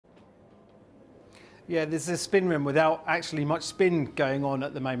Yeah, there's a spin room without actually much spin going on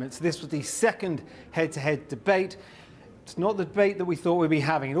at the moment. So this was the second head-to-head debate. It's not the debate that we thought we'd be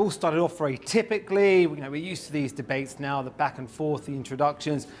having. It all started off very typically. We're used to these debates now, the back and forth, the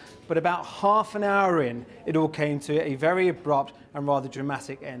introductions. But about half an hour in, it all came to a very abrupt and rather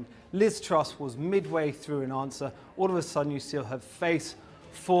dramatic end. Liz Truss was midway through an answer. All of a sudden, you see her face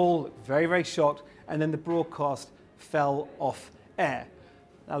fall, very, very shocked, and then the broadcast fell off air.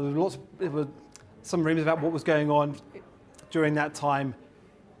 Now, there were some rumours about what was going on during that time.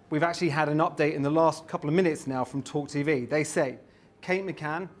 We've actually had an update in the last couple of minutes now from Talk TV. They say Kate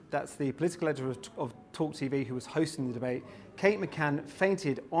McCann, that's the political editor of Talk TV who was hosting the debate, Kate McCann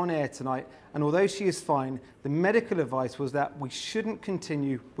fainted on air tonight, and although she is fine, the medical advice was that we shouldn't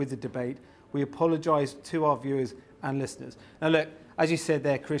continue with the debate. We apologise to our viewers and listeners. Now look, as you said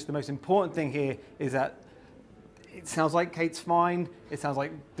there, Chris, the most important thing here is that it sounds like Kate's fine. It sounds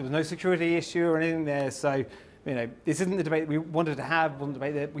like there was no security issue or anything there. So, this isn't the debate we wanted to have, wasn't the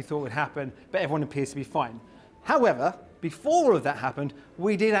debate that we thought would happen, but everyone appears to be fine. However, before all of that happened,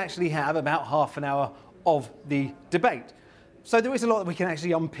 we did actually have about half an hour of the debate. So there is a lot that we can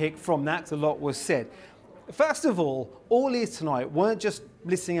actually unpick from that, 'cause a lot was said. First of all ears tonight weren't just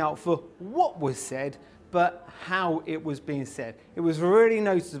listening out for what was said, but how it was being said. It was really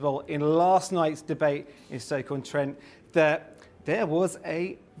noticeable in last night's debate in Stoke-on-Trent that there was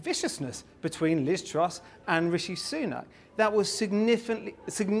a viciousness between Liz Truss and Rishi Sunak that was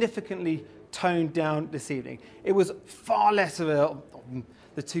significantly toned down this evening. It was far less of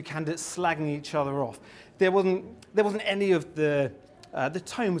the two candidates slagging each other off. There wasn't any of the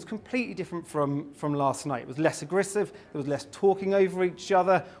tone was completely different from last night. It was less aggressive, there was less talking over each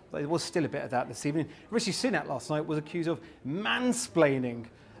other. There was still a bit of that this evening. Rishi Sunak last night was accused of mansplaining,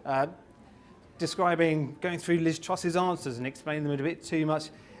 going through Liz Truss's answers and explaining them in a bit too much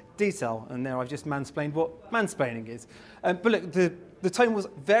detail. And there I've just mansplained what mansplaining is. But look, the tone was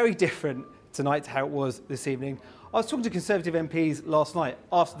very different tonight to how it was this evening. I was talking to Conservative MPs last night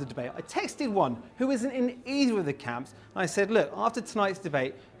after the debate. I texted one who isn't in either of the camps, and I said, look, after tonight's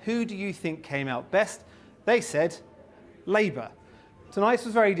debate, who do you think came out best? They said Labour. Tonight's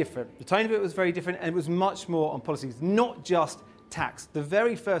was very different. The tone of it was very different, and it was much more on policies, not just tax. The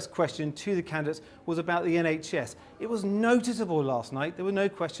very first question to the candidates was about the NHS. It was noticeable last night. There were no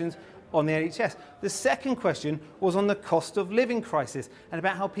questions on the NHS. The second question was on the cost of living crisis and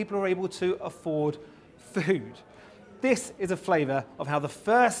about how people are able to afford food. This is a flavour of how the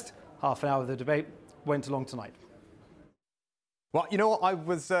first half an hour of the debate went along tonight. Well, you know what? I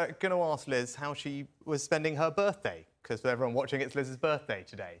was going to ask Liz how she was spending her birthday, because for everyone watching, it's Liz's birthday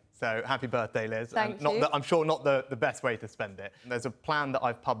today. So happy birthday, Liz. Thank you. I'm sure not the best way to spend it. There's a plan that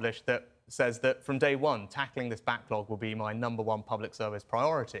I've published that says that from day one, tackling this backlog will be my #1 public service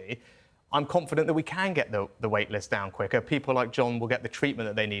priority. I'm confident that we can get the wait list down quicker. People like John will get the treatment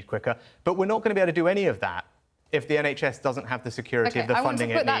that they need quicker. But we're not going to be able to do any of that if the NHS doesn't have the security of the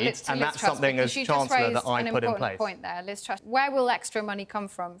funding it needs, and that's something as Chancellor that I put in place. Point there, Liz Truss. Where will extra money come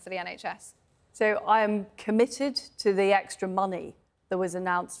from for the NHS? So I am committed to the extra money that was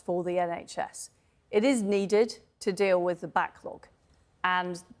announced for the NHS. It is needed to deal with the backlog,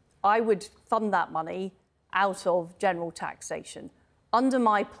 and I would fund that money out of general taxation. Under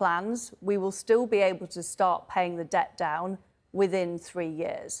my plans, we will still be able to start paying the debt down within 3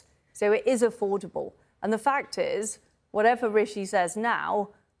 years. So it is affordable. And the fact is, whatever Rishi says now,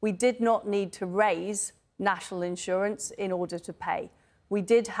 we did not need to raise national insurance in order to pay. We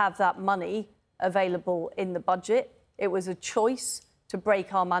did have that money available in the budget. It was a choice to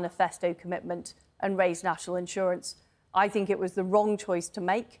break our manifesto commitment and raise national insurance. I think it was the wrong choice to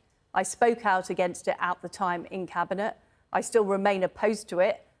make. I spoke out against it at the time in Cabinet. I still remain opposed to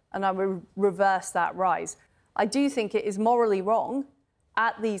it, and I will reverse that rise. I do think it is morally wrong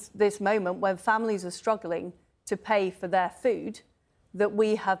at this moment when families are struggling to pay for their food that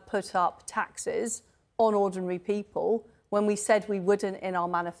we have put up taxes on ordinary people when we said we wouldn't in our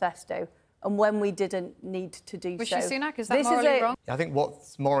manifesto and when we didn't need to do Rishi so. Sunak, is that morally wrong? I think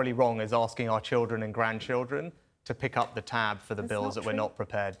what's morally wrong is asking our children and grandchildren to pick up the tab for the bills that we're not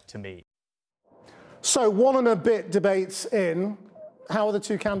prepared to meet. So 1 and a bit debates in, how are the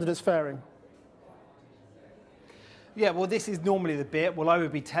two candidates faring? Yeah, well, this is normally the bit. Well, I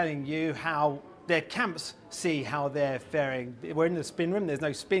would be telling you how their camps see how they're faring. We're in the spin room. There's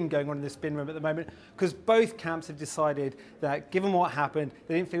no spin going on in the spin room at the moment because both camps have decided that, given what happened,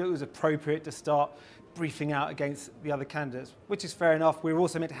 they didn't feel it was appropriate to start briefing out against the other candidates, which is fair enough. We were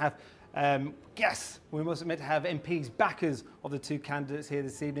also meant to have we're also meant to have MPs, backers of the two candidates here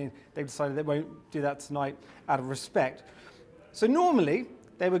this evening. They've decided they won't do that tonight out of respect. So normally,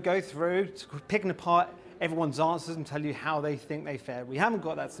 they would go through, picking apart everyone's answers and tell you how they think they fared. We haven't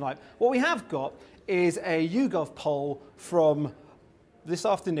got that tonight. What we have got is a YouGov poll from this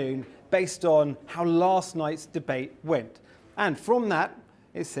afternoon based on how last night's debate went. And from that,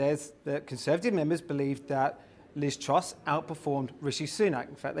 it says that Conservative members believed that Liz Truss outperformed Rishi Sunak.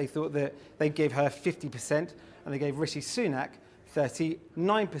 In fact, they thought that they gave her 50% and they gave Rishi Sunak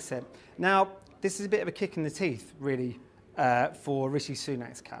 39%. Now, this is a bit of a kick in the teeth, really, for Rishi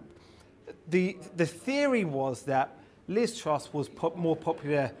Sunak's camp. The theory was that Liz Truss was more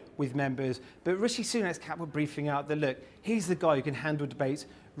popular with members, but Rishi Sunak's camp were briefing out that, look, he's the guy who can handle debates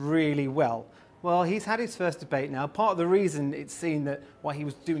really well. Well, he's had his first debate now. Part of the reason it's seen that why he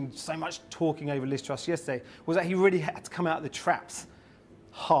was doing so much talking over Liz Truss yesterday was that he really had to come out of the traps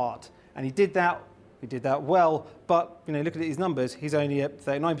hard. And he did that well, but look at his numbers, he's only at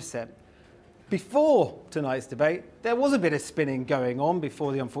 39%. Before tonight's debate, there was a bit of spinning going on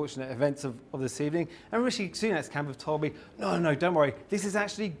before the unfortunate events of this evening, and Rishi Sunak's camp have told me, no, don't worry, this is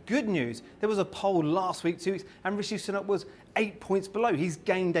actually good news. There was a poll last week, 2 weeks, and Rishi Sunak was 8 points below. He's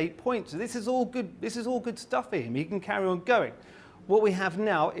gained 8 points. So this is all good. This is all good stuff for him. He can carry on going. What we have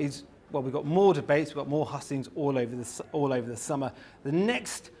now is, well, we've got more debates, we've got more hustings all over the summer. The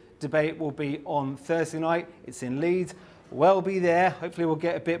next debate will be on Thursday night. It's in Leeds. We'll be there. Hopefully we'll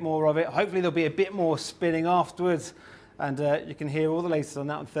get a bit more of it. Hopefully there'll be a bit more spinning afterwards. And you can hear all the latest on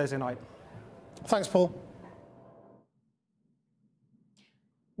that on Thursday night. Thanks, Paul.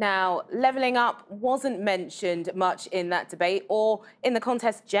 Now, levelling up wasn't mentioned much in that debate or in the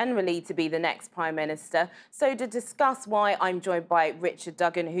contest generally to be the next Prime Minister. So to discuss why, I'm joined by Richard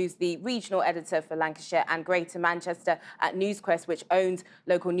Duggan, who's the regional editor for Lancashire and Greater Manchester at NewsQuest, which owns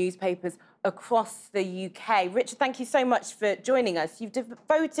local newspapers across the UK. Richard, thank you so much for joining us. You've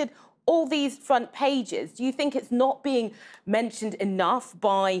devoted all these front pages. Do you think it's not being mentioned enough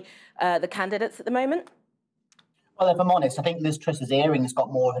by the candidates at the moment? Well, if I'm honest, I think Liz Truss's earrings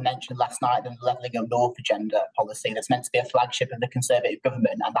got more of a mention last night than the Levelling Up North agenda policy that's meant to be a flagship of the Conservative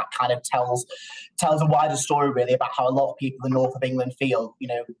government. And that kind of tells a wider story, really, about how a lot of people in the north of England feel.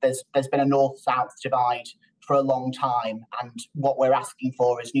 There's been a north-south divide for a long time. And what we're asking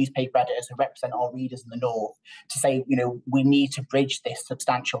for is newspaper editors who represent our readers in the north to say, we need to bridge this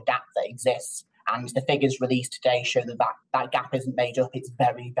substantial gap that exists. And the figures released today show that gap isn't made up. It's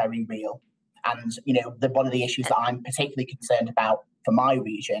very, very real. And, one of the issues that I'm particularly concerned about for my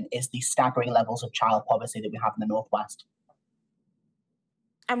region is the staggering levels of child poverty that we have in the northwest.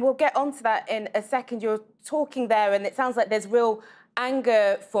 And we'll get onto that in a second. You're talking there, and it sounds like there's real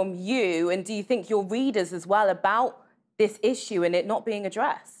anger from you. And do you think your readers as well about this issue and it not being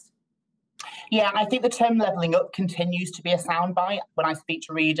addressed? Yeah, I think the term levelling up continues to be a soundbite. When I speak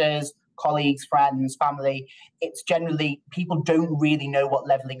to readers, colleagues, friends, family, it's generally people don't really know what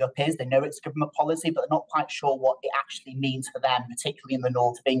levelling up is. They know it's government policy, but they're not quite sure what it actually means for them, particularly in the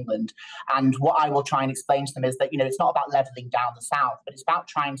north of England. And what I will try and explain to them is that, it's not about levelling down the south, but it's about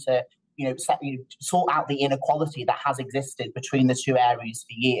trying to, sort out the inequality that has existed between the two areas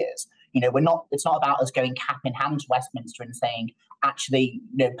for years. It's not about us going cap in hand to Westminster and saying, actually,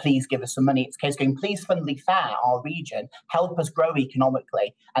 please give us some money. It's a case going, please fundly fair our region, help us grow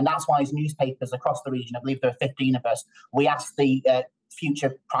economically. And that's why as newspapers across the region, I believe there are 15 of us, we asked the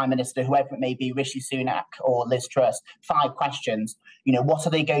future Prime Minister, whoever it may be, Rishi Sunak or Liz Truss, 5 questions. What are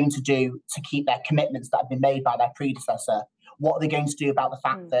they going to do to keep their commitments that have been made by their predecessor? What are they going to do about the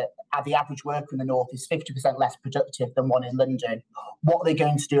fact that the average worker in the north is 50% less productive than one in London? What are they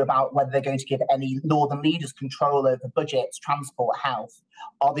going to do about whether they're going to give any northern leaders control over budgets, transport, health?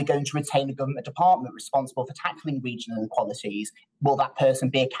 Are they going to retain a government department responsible for tackling regional inequalities? Will that person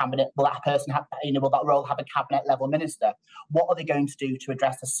be a cabinet? Will that person have, will that role have a cabinet level minister? What are they going to do to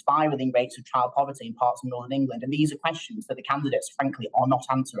address the spiralling rates of child poverty in parts of northern England? And these are questions that the candidates, frankly, are not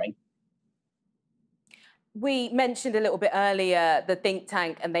answering. We mentioned a little bit earlier the think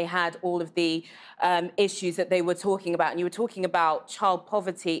tank, and they had all of the issues that they were talking about, and you were talking about child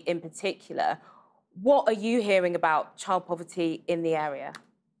poverty in particular. What are you hearing about child poverty in the area?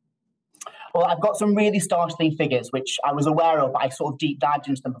 Well, I've got some really startling figures, which I was aware of, but I sort of deep dived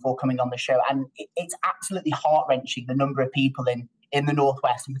into them before coming on the show. And it's absolutely heart-wrenching, the number of people in the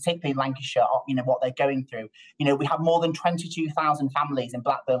northwest, and particularly in Lancashire, what they're going through. We have more than 22,000 families in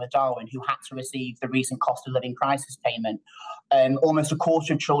Blackburn with Darwen who had to receive the recent cost of living crisis payment. Almost a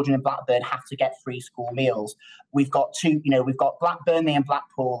quarter of children in Blackburn have to get free school meals. We've got Blackburnley and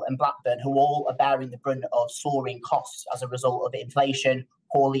Blackpool and Blackburn who all are bearing the brunt of soaring costs as a result of inflation,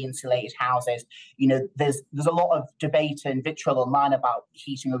 poorly insulated houses. You know, there's a lot of debate and vitriol online about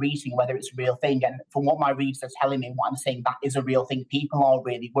heating or eating, whether it's a real thing. And from what my readers are telling me, what I'm saying, that is a real thing. People are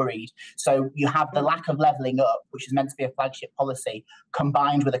really worried. So you have the lack of levelling up, which is meant to be a flagship policy,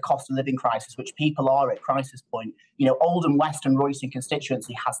 combined with a cost of living crisis, which people are at crisis point. You know, Oldham, West and Royston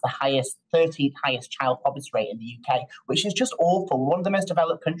constituency has the 13th highest child poverty rate in the UK, which is just awful. We're one of the most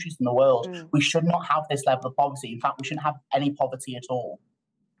developed countries in the world. We should not have this level of poverty. In fact, we shouldn't have any poverty at all.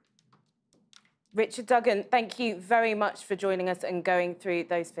 Richard Duggan, thank you very much for joining us and going through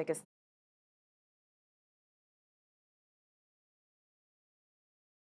those figures.